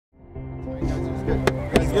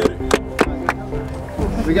Let's get it.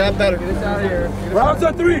 We got better. Get us out of here. Rounds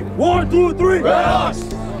at 3. 1, 2, 3. Rounds.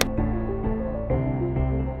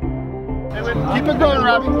 Keep it going,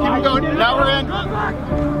 Robbie. Keep it going. Now we're in. We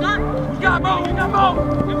got Mo. We got Mo.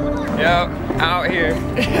 Yep, out here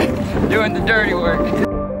doing the dirty work.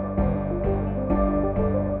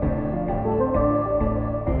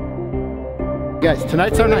 Guys,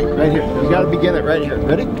 tonight's our night right here. We got to begin it right here.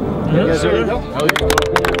 Ready? Yes, you guys ready to go?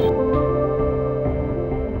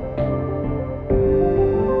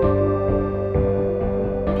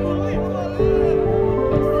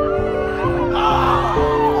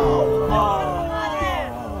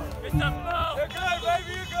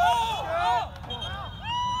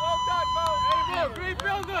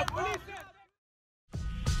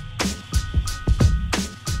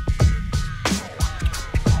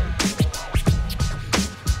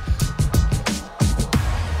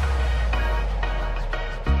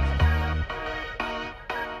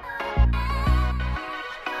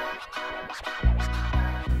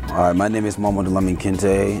 All right, my name is Mo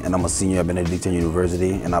Kinteh, and I'm a senior at Benedictine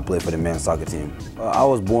University, and I play for the men's soccer team. I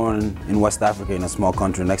was born in West Africa in a small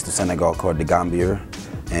country next to Senegal called the Gambia,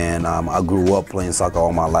 and I grew up playing soccer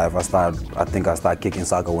all my life. I think I started kicking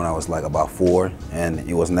soccer when I was like about 4, and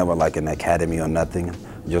it was never like an academy or nothing.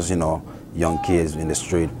 Just, you know, young kids in the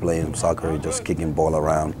street playing soccer, just kicking ball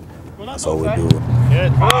around. That's all we do.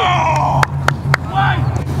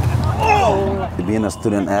 Being a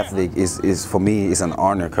student athlete is for me is an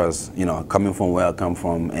honor because, you know, coming from where I come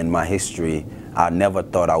from and my history, I never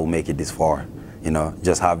thought I would make it this far. You know,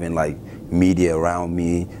 just having like media around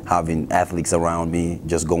me, having athletes around me,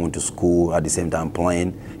 just going to school at the same time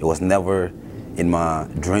playing. It was never in my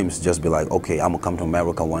dreams just be like, okay, I'm gonna come to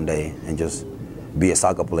America one day and just be a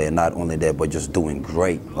soccer player. Not only that, but just doing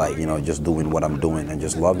great, like, you know, just doing what I'm doing and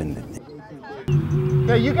just loving it.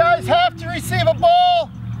 Okay, you guys have to receive a ball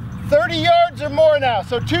 30 yards or more now.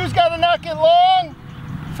 So 2's got to knock it long,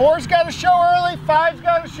 4's got to show early, 5's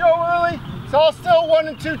got to show early. It's all still 1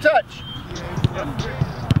 and 2 touch.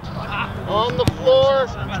 On the floor.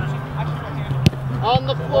 On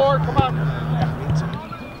the floor, come on.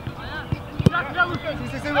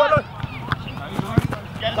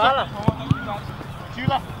 Bala.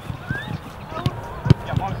 Chula.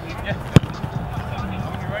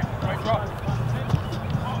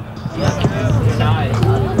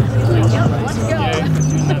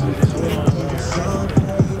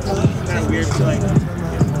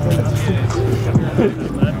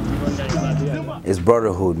 It's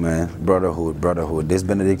brotherhood, man. Brotherhood. This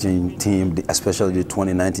Benedictine team, especially the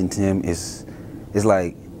 2019 team, is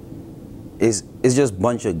like it's just a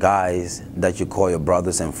bunch of guys that you call your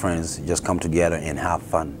brothers and friends. Just come together and have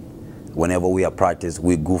fun. Whenever we are practice,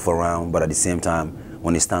 we goof around, but at the same time,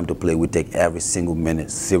 when it's time to play, we take every single minute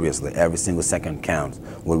seriously. Every single second counts.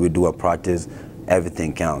 When we do a practice,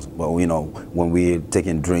 everything counts. But you know, when we're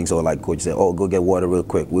taking drinks or like coach said, oh, go get water real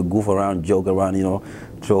quick. We goof around, joke around, you know,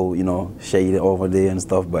 throw, you know, shade over there and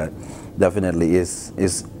stuff. But definitely, it's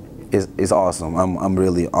awesome. I'm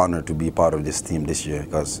really honored to be part of this team this year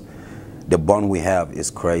because the bond we have is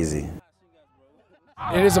crazy.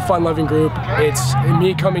 It is a fun-loving group. It's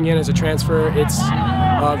me coming in as a transfer. It's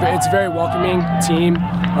a very welcoming team.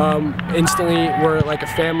 Instantly, we're like a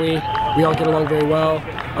family. We all get along very well.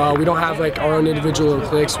 We don't have like our own individual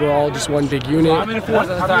cliques. We're all just one big unit. I'm in the 4s at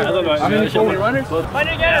the time. I'm in the 4 runners.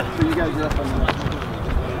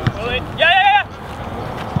 Yeah.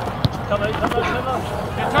 Come on.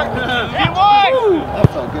 That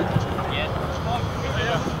felt good.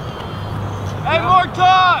 Hey, more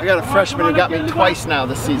time! I got a freshman who got me twice now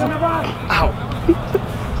this season. Ow.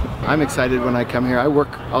 I'm excited when I come here. I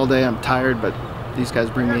work all day, I'm tired, but these guys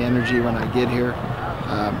bring me energy when I get here.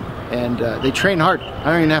 And they train hard.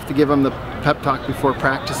 I don't even have to give them the pep talk before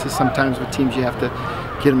practices. Sometimes with teams you have to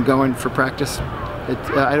get them going for practice.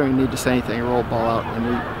 I don't even need to say anything. I roll the ball out and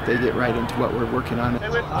they get right into what we're working on.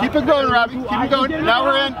 Keep it going, Robbie. Keep it going. Now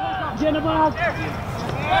we're in.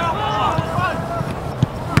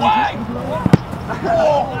 Right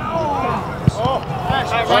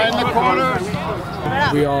in the corner.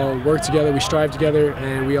 We all work together, we strive together,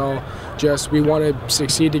 and we want to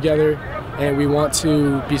succeed together, and we want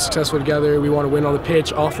to be successful together. We want to win on the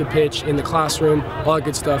pitch, off the pitch, in the classroom, all that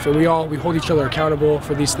good stuff. And we hold each other accountable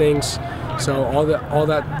for these things. So all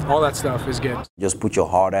that stuff is good. Just put your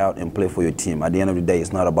heart out and play for your team. At the end of the day,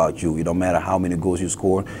 it's not about you. It don't matter how many goals you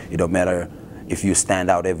score. It don't matter if you stand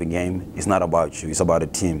out every game. It's not about you. It's about a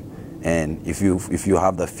team. And if you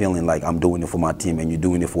have the feeling like I'm doing it for my team and you're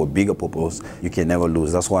doing it for a bigger purpose, you can never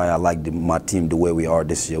lose. That's why I like my team the way we are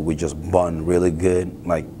this year. We just bond really good.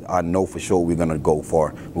 Like, I know for sure we're gonna go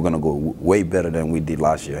far. We're gonna go way better than we did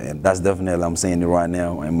last year. And that's definitely, I'm saying it right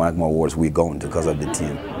now, and mark my words, we're going to because of the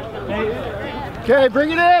team. Okay, bring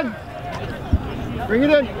it in. Bring it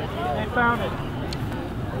in. They found it.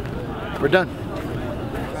 We're done.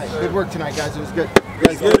 Good work tonight, guys. It was good.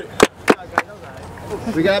 Let's get it.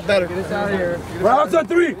 We got better. Get us out of here. Rounds on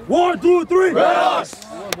 3. 1, 2, 3. Rounds.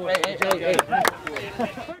 Hey.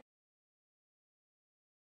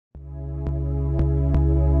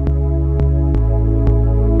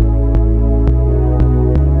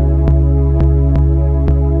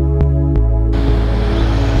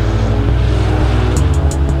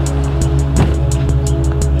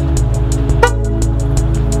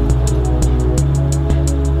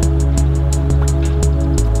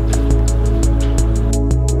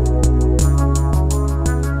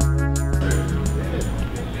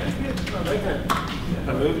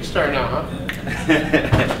 Start now, huh?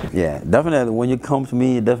 Yeah, definitely. When you come to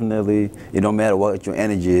me, definitely, it don't matter what your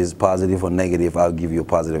energy is, positive or negative, I'll give you a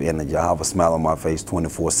positive energy. I have a smile on my face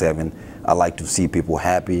 24/7. I like to see people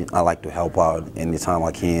happy. I like to help out anytime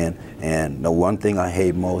I can. And the one thing I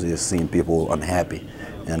hate most is seeing people unhappy.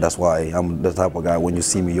 And that's why I'm the type of guy, when you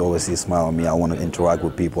see me, you always see a smile on me. I want to interact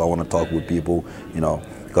with people. I want to talk with people, you know,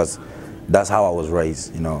 because that's how I was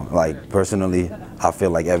raised, you know. Like, personally, I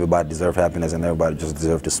feel like everybody deserves happiness and everybody just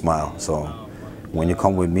deserves to smile. So when you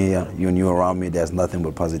come with me, you're around me, there's nothing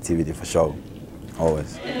but positivity for sure,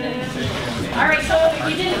 always. All right, so if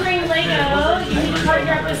you didn't bring Lego, you need to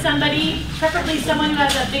partner up with somebody, preferably someone who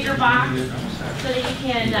has a bigger box, so that you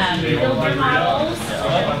can build your models.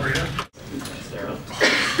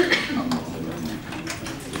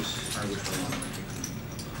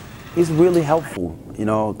 It's really helpful, you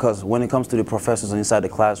know, because when it comes to the professors inside the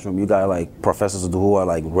classroom, you got like professors who are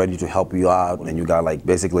like ready to help you out, and you got like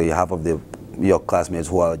basically half of your classmates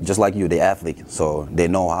who are just like you, they athletes, so they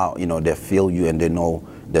know how, you know, they feel you and they know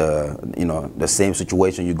the same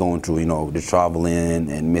situation you're going through, you know, the traveling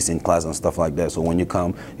and missing class and stuff like that. So when you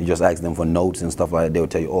come, you just ask them for notes and stuff like that. They'll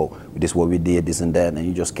tell you, oh, this is what we did, this and that, and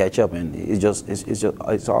you just catch up, and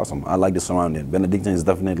it's awesome. I like the surrounding. Benedictine is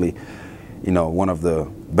definitely, you know, one of the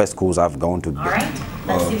best schools I've gone to. All right,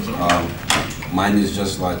 let's see what you got. Mine is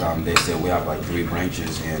just like they said, we have like 3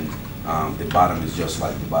 branches, and the bottom is just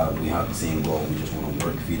like the bottom. We have the same goal. We just want to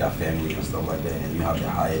work, feed our family and stuff like that. And you have the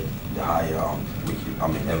higher, which, I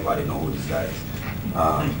mean, everybody know who this guy is,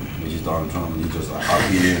 which is Donald Trump. He's just out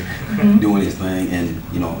here doing his thing. And,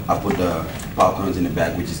 you know, I put the popcorns in the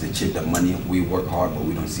back, which is the chip, the money. We work hard, but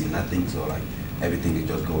we don't see nothing. So, like, everything can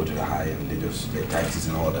just go to the high, and they just get taxes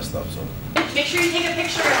and all that stuff. So make sure you take a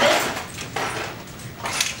picture of this.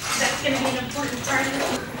 That's going to be an important part of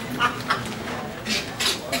it.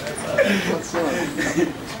 What's up?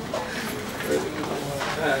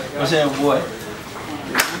 What's that, boy?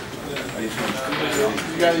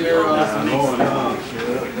 You got your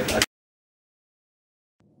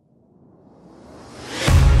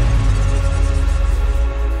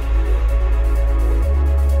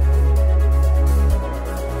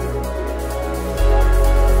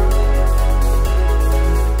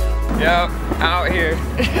Yep, out here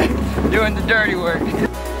doing the dirty work.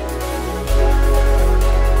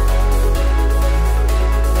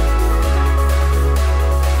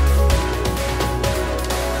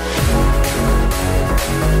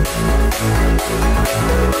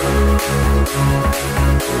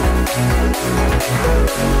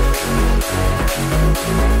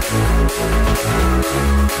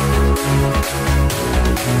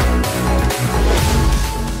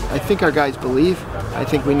 I think our guys believe. I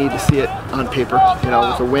think we need to see it on paper, you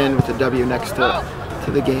know, with a win, with a W next to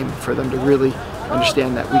the game, for them to really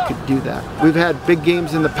understand that we could do that. We've had big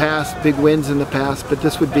games in the past, big wins in the past, but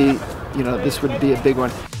this would be, you know, this would be a big one.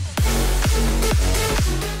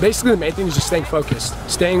 Basically, the main thing is just staying focused,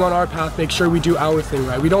 staying on our path, make sure we do our thing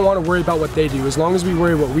right. We don't want to worry about what they do. As long as we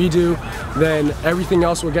worry what we do, then everything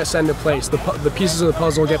else will get set into place. The pieces of the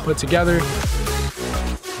puzzle will get put together.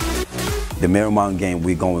 The Marymount game,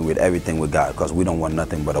 we're going with everything we got because we don't want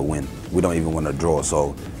nothing but a win. We don't even want to draw,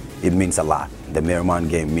 so it means a lot. The Marymount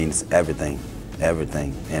game means everything,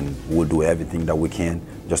 everything, and we'll do everything that we can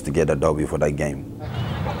just to get a W for that game.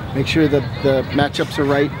 Make sure that the matchups are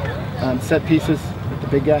right, set pieces with the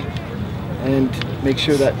big guy, and make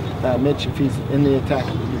sure that Mitch, if he's in the attack,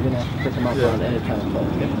 you're going to pick him up on any kind of play.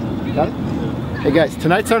 Okay? Got it? Hey guys,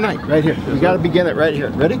 tonight's our night, right here. We got to begin it right here.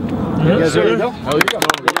 Ready? You guys ready to go?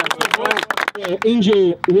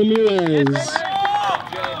 Angel Ramirez.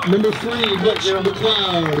 Number 3, Mitch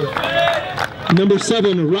McLeod. Number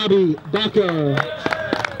 7, Robbie Baca.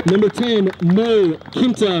 Number 10, Mo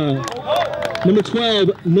Kinteh. Number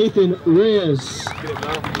 12, Nathan Reyes.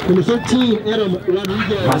 Number 13, Adam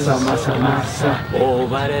Rodriguez. Masa, masa, masa. Oh,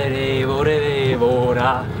 barere, borere,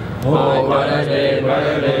 bora. Oh, barere,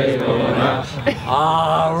 barere, bora.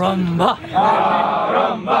 Aramba.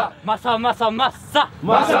 Aramba. Masa, masa, masa.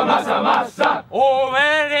 Masa, masa, masa. Oh,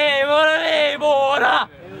 barere, borere, bora.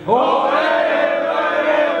 Oh, barere,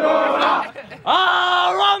 borere, bora.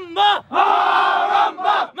 Aramba.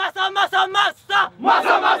 Aramba. Masa, masa, masa.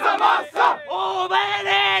 Masa, masa, masa. Oh,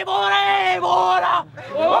 barere, borere, bora.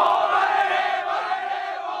 Oh,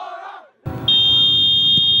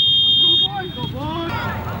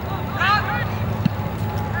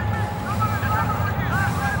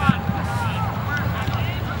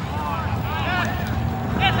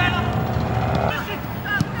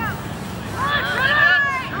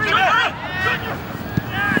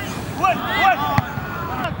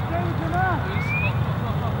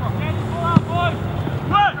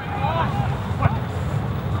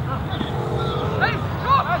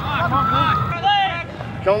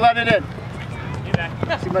 Don't let it in.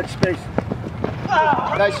 Too much space.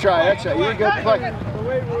 Nice try. That's right. You're a good play.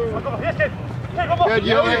 Good,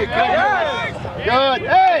 Yuri. Good. Good.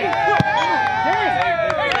 Hey!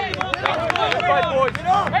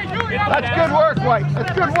 That's good work, White.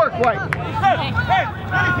 That's good work, White. Hey,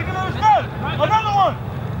 kick another spot. Another one.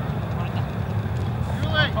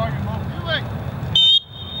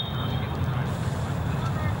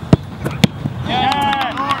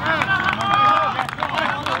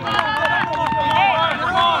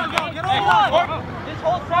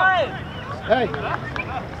 Hey,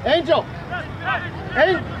 Angel!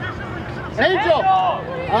 Angel!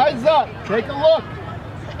 Eyes up! Take a look!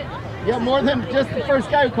 You got more than just the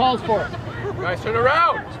first guy who calls for it. guys, turn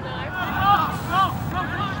around!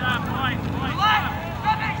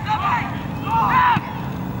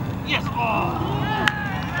 Yes!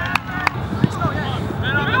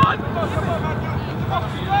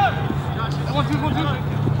 One, two.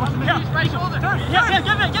 Right shoulder.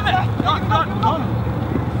 Yeah, give it. Done.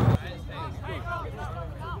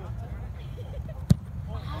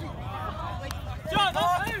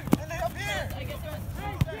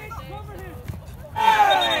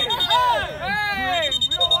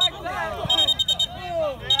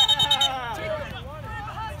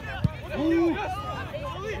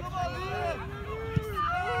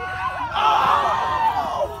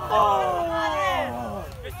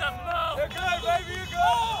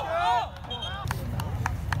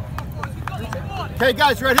 Okay,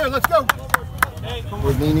 guys, right here, let's go.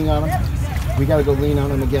 We're leaning on them. We got to go lean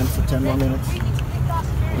on them again for 10 more minutes.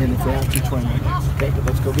 And if we have to, 20 minutes. Okay, but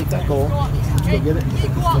let's go get that goal. Let's go get it and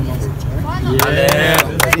take this team over. Right? Yeah.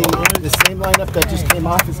 The same lineup that just came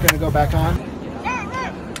off is going to go back on.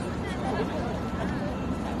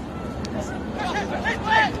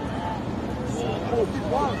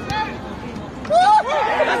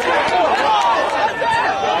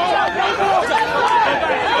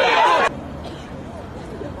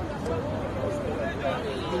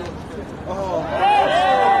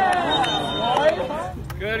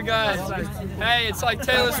 Good guys. Hey, it's like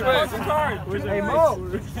Taylor Swift. Hey, Mo.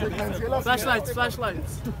 Flashlights.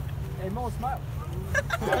 Hey, Mo, smile.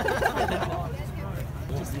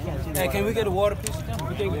 Hey, can we get a water, please?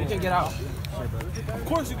 We can get out. Of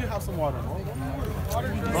course you can have some water. Bro,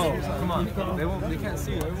 come on. They can't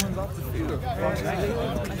see you. Everyone's off the field. Bro,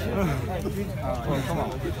 come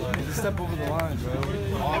on. Just step over the line, bro.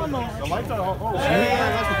 Oh, no. The lights are all. Oh,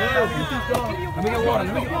 Let me get water.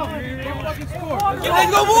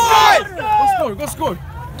 Go score.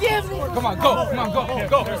 Come on, go.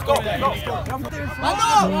 Let's go.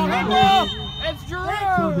 it's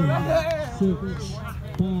Jerome.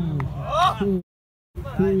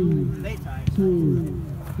 3, 2,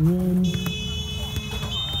 1.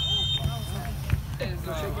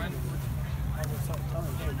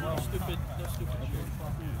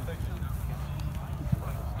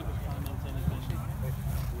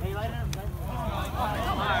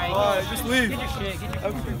 Alright, just leave.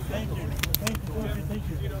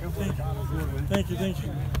 Thank you.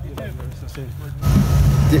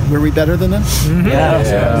 Were we better than them?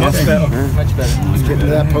 Yeah. Much better. Let's get into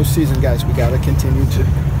that postseason, guys. We got to continue to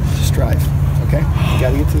strive. Okay? We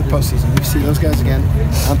got to get to the postseason. We see those guys again.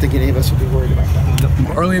 I don't think any of us will be worried about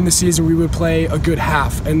that. Early in the season, we would play a good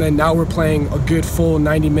half, and then now we're playing a good full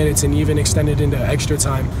 90 minutes and even extended into extra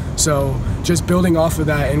time. So just building off of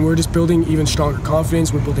that, and we're just building even stronger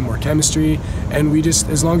confidence. We're building more chemistry, and we just,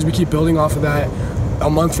 as long as we keep building off of that, a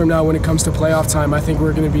month from now when it comes to playoff time, I think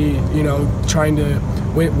we're going to be, you know, trying to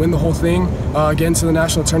win the whole thing, get into the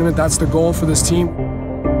national tournament. That's the goal for this team.